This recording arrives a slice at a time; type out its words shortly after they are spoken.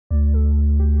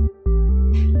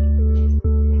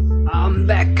I'm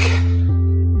back.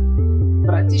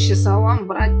 Братишки, салам,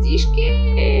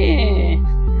 братишки.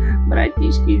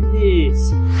 Братишки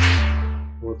здесь.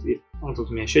 Вот тут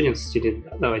у меня еще один стилет.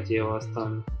 Да, давайте я его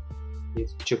оставлю.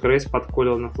 Чекрейс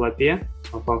подколил на флопе.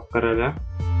 Попал в короля.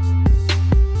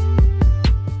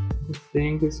 I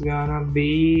think it's gonna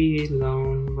be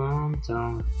long, long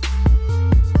time.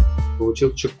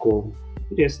 Получил чекол.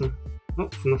 Интересно.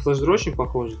 Ну, на флешдро очень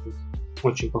похоже тут.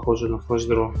 Очень похоже на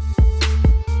флешдро.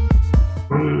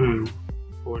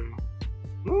 Прикольно.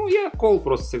 Ну, я кол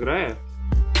просто сыграю.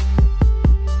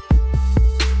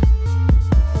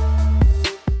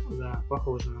 Да,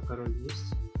 похоже на король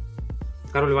 10.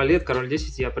 Король валет, король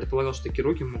 10. Я предполагал, что такие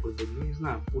руки могут быть. Ну, не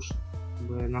знаю, пуш.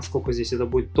 Насколько здесь это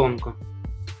будет тонко.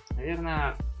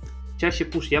 Наверное, чаще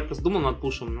пуш. Я просто думал над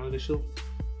пушем, но решил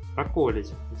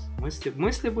проколить.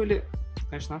 Мысли были,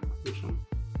 конечно, над пушем.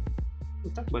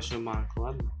 Вот так большой банк,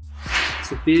 ладно.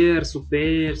 Супер,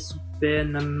 супер, супер,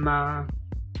 нама.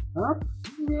 Оп,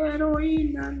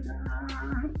 героина.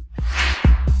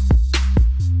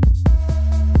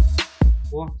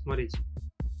 О, смотрите.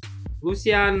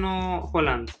 Лучиано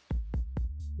Холланд.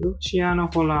 Лучиано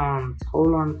Холланд.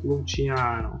 Холланд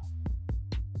Лучиано.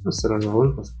 Ну, сразу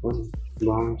он посмотрим.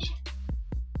 Бамч.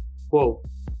 Пол.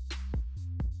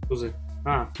 Тузы.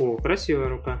 О, красивая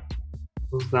рука.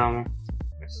 Туз даму.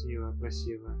 Красивая,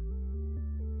 красивая.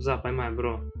 Туза, поймай,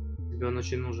 бро. Тебе он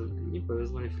очень нужен. Не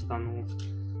повезло, не фартанул.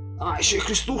 А, еще и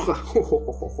христуха.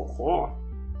 Хо-хо-хо-хо-хо.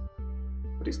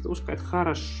 Христушка, это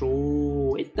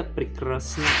хорошо. Это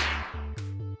прекрасно.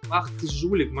 Ах ты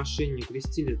жулик, мошенник.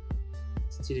 Крестили.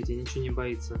 Стилить, я ничего не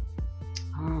боится.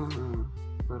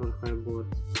 Король хайборд.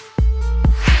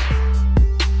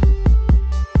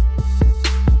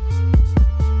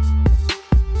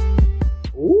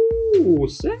 Ooh,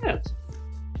 set.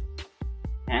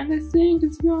 And I think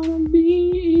it's gonna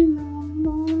be a long,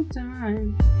 long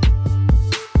time.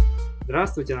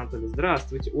 Здравствуйте, Анатолий,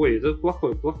 здравствуйте. Ой, это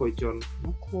плохой терн.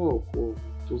 Ну, кол.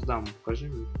 Туз даму, покажи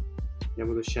мне. Я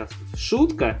буду счастлив.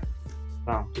 Шутка?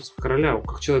 Да, туз короля.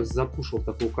 Как человек запушил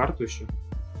такую карту еще.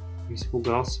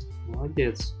 Испугался.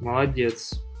 Молодец,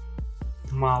 молодец.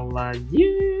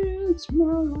 Молодец,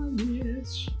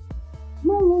 молодец.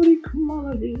 Молодик,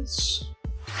 молодец.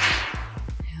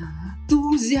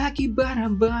 Тузяки,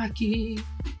 барабаки.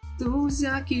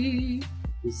 Тузяки.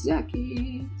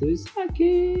 Тузяки.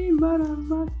 Тузяки,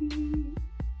 барабаки.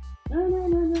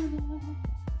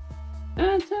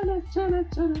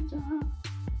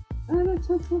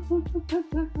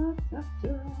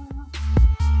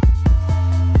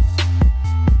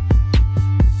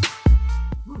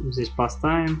 Здесь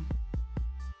поставим.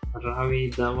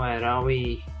 Рави, давай,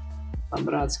 Рави.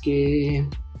 По-братски.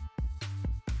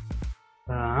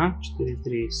 Так,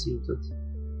 4-3 ситут.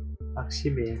 Так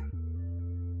себе.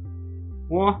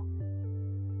 О!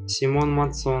 Симон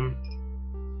Матсон.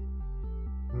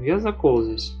 Я закол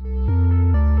здесь.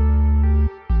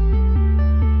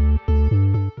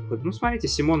 Ну, смотрите,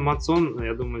 Симон Матсон,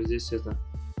 я думаю, здесь это...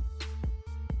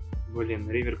 Блин,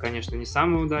 ривер, конечно, не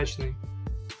самый удачный.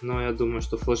 Но я думаю,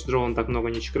 что флеш-дро он так много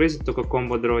не чекрезит, только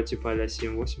комбо-дро типа а-ля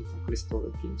 7-8, там,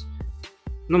 крестовый, в принципе.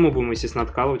 Но мы будем, естественно,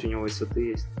 откалывать, у него высоты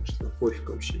есть, так что пофиг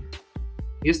вообще.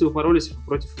 Если вы боролись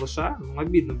против флеша, ну,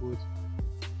 обидно будет.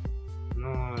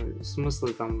 Но смысла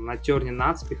там на терне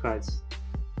нац пихать.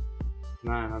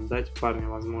 Надо дать парню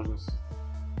возможность.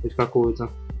 Хоть какую-то.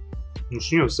 Ну,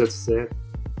 что у него сет в сет.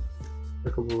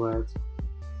 Так и бывает.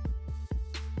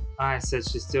 Ай, сет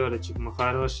шестерочек, мой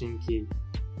хорошенький.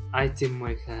 Ай, ты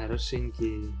мой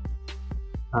хорошенький.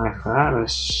 Ай,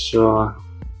 хорошо.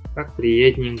 Как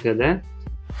приятненько, да?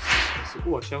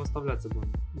 О, сейчас выставляться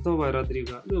будем. Давай,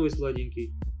 Родриго, давай,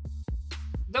 сладенький.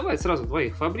 Давай сразу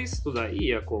двоих. Фабрис туда и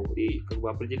Яков. И как бы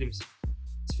определимся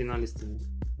с финалистами.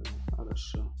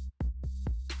 Хорошо.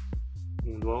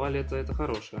 Два валета это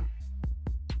хорошая.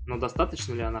 Но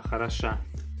достаточно ли она хороша?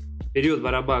 Вперед,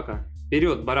 Барабака.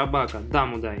 Вперед, Барабака.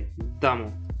 Даму дай.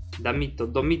 Даму. Домито,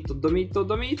 домито, домито,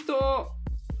 домито.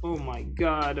 О май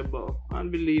гад,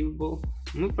 unbelievable.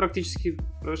 Мы практически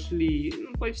прошли.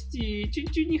 Ну, почти.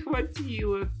 Чуть-чуть не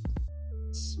хватило.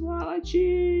 Сволочи.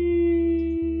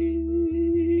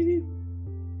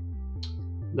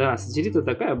 Да, сатирита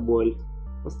такая боль.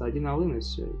 Просто один алын и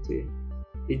все. И ты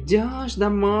идешь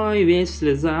домой весь в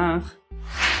слезах.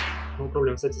 Ну,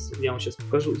 проблема, кстати, я вам сейчас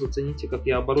покажу. Зацените, как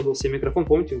я оборудовал себе микрофон.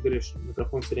 Помните, вы говорили, что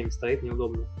микрофон все время стоит,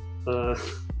 неудобно.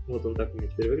 Вот он так у меня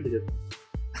теперь выглядит.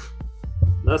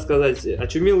 Да, сказать,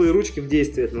 очумелые ручки в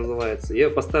действии это называется. Я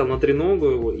поставил на треногу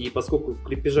его, и поскольку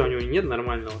крепежа у него нет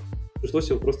нормального, пришлось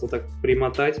его просто так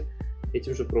примотать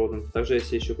этим же проводом. Также я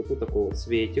себе еще купил такой вот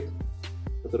светик.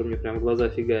 который мне прям в глаза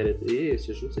фигарит, и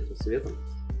сижу с этим светом,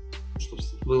 чтобы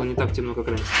было не так темно, как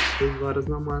раньше. Тут два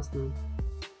разномастные.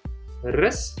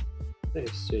 Раз. Да и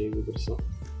все, я выбросил.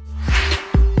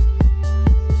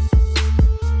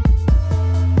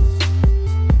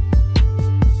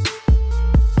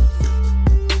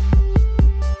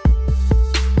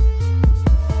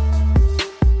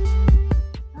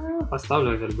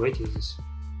 Поставлю овербайтинг здесь.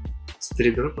 С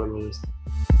 3 дропа есть.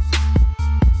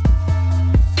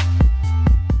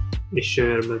 Еще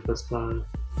овербайт поставлю.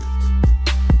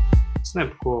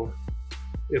 Снэпкол.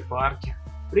 И парки.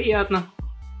 Приятно.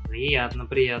 Приятно,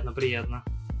 приятно, приятно.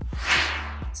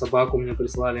 Собаку мне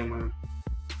прислали мы.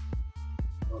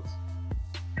 Вот.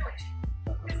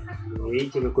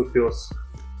 Видите, какой пес.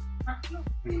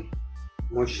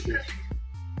 Мощный.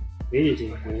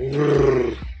 Видите?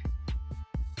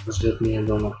 Ждет меня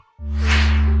дома.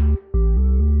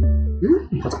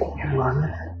 Подкупим,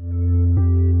 ладно.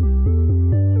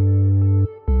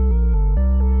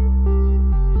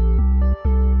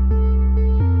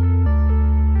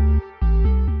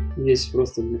 Здесь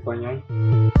просто блефанем.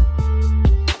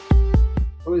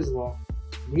 Повезло.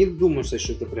 Не думаю, что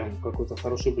это прям какой-то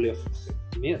хороший блеф.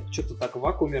 Мне что-то так в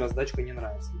вакууме раздачка не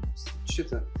нравится.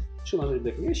 Что-то... Что нажать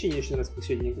блеф? Мне вообще не очень нравится, кто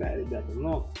сегодня играет, ребята.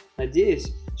 Но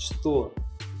надеюсь, что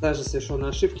даже совершенные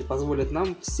ошибки позволят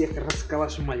нам всех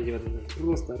расколошматить в этом.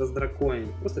 Просто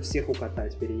раздраконить. Просто всех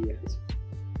укатать, переехать.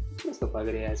 Просто по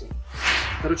грязи.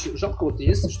 Короче, жалко вот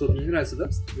единственное, что мне не нравится, да,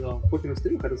 в покерных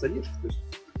стримах это задержка. То есть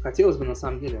хотелось бы на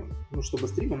самом деле, ну, чтобы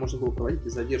стримы можно было проводить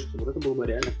без задержки. Вот это было бы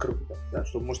реально круто, да,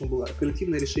 чтобы можно было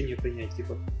коллективное решение принять,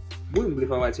 типа, будем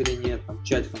блефовать или нет, там, в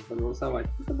чате там проголосовать.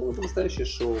 Это было бы настоящее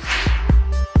шоу.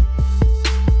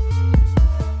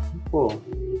 О,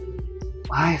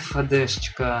 ай,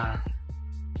 фадешечка.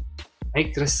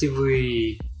 Ай,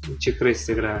 красивый. Чекрейс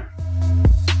игра.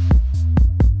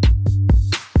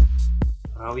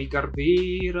 Рави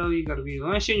горби. Ну,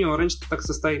 вообще у него раньше так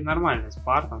состоит нормально, с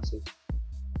пар там все.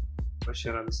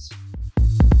 Вообще радость.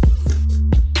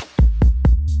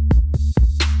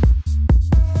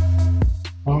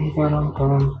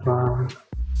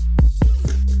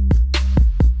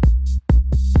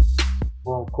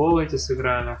 Волкова эти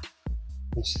сыграли.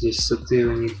 Значит, здесь суты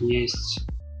у них есть.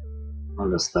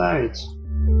 Надо ставить.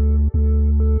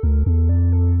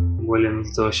 Блин,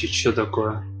 это вообще что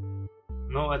такое?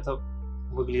 Ну, это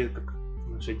выглядит как...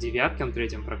 Уже девятки он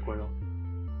третьем проколил.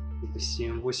 Это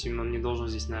 7-8 он не должен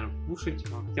здесь, наверное, пушить.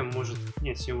 Хотя может...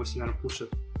 Нет, 7-8, наверное,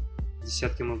 пушит.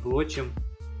 Десятки мы блочим.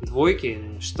 Двойки?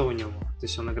 Что у него? То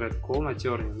есть он играет кол на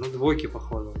терне. Ну, двойки,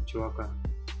 походу, у чувака.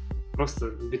 Просто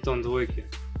бетон двойки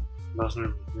должны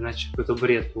быть. Иначе какой-то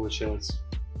бред получается.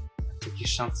 Такие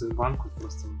шансы в банку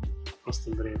просто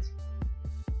бред.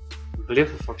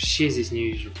 Блефов вообще здесь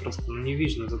не вижу. Просто ну, не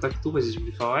вижу. Это так тупо здесь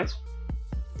блефовать.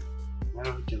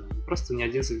 Наверное, выкину. Просто не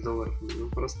 $11. Ну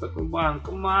просто такой банк.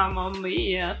 Мама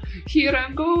мия, here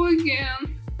I go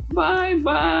again. Bye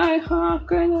bye, how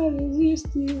can I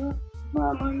resist you?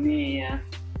 Мама мия.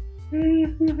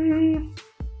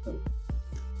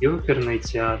 И оперный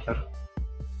театр.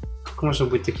 Как можно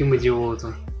быть таким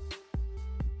идиотом?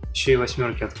 Еще и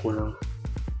восьмерки отколил.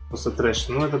 Просто трэш.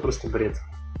 Ну это просто бред.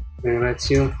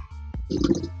 Превратил.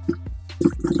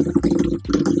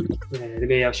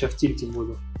 Ребят, я вообще в тильте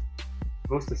буду.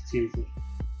 Просто в тильте.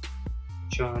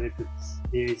 Че он лепит?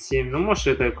 9-7. Ну может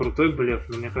это крутой блеф,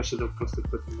 но мне кажется это просто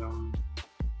какой-то говно.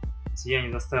 Я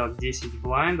не доставил 10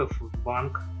 блайндов в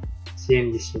банк.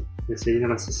 70. Если один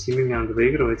раз с 7 надо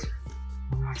выигрывать.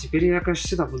 А теперь я, конечно,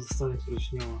 всегда буду ставить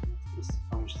против него. Просто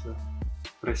потому что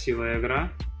красивая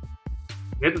игра.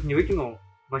 Я тут не выкинул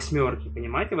восьмерки,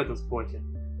 понимаете, в этом споте?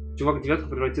 Чувак девятку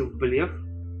превратил в блеф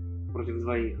против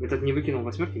двоих. Этот не выкинул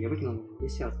восьмерки, я выкинул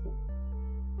десятку.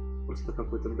 Просто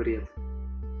какой-то бред.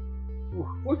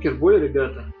 Ух, покер боль,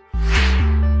 ребята.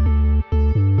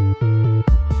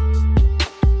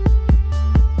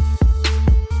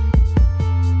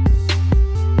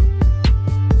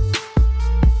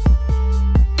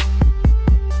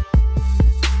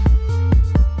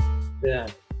 Да.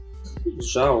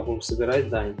 Жао будем собирать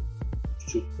дань.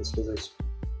 Чуть-чуть, так сказать.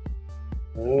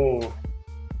 О,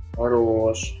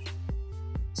 хорош.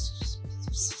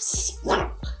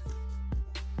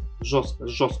 Жестко,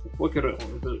 жестко. Покер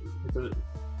это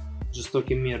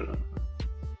жестокий мир.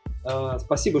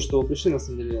 Спасибо, что вы пришли, на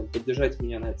самом деле, поддержать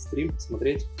меня на этот стрим,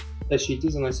 смотреть. Тащите,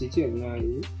 заносите.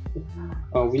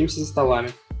 Увидимся за столами.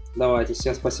 Давайте,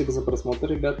 всем спасибо за просмотр,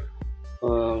 ребят.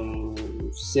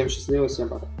 Всем счастливо, всем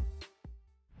пока.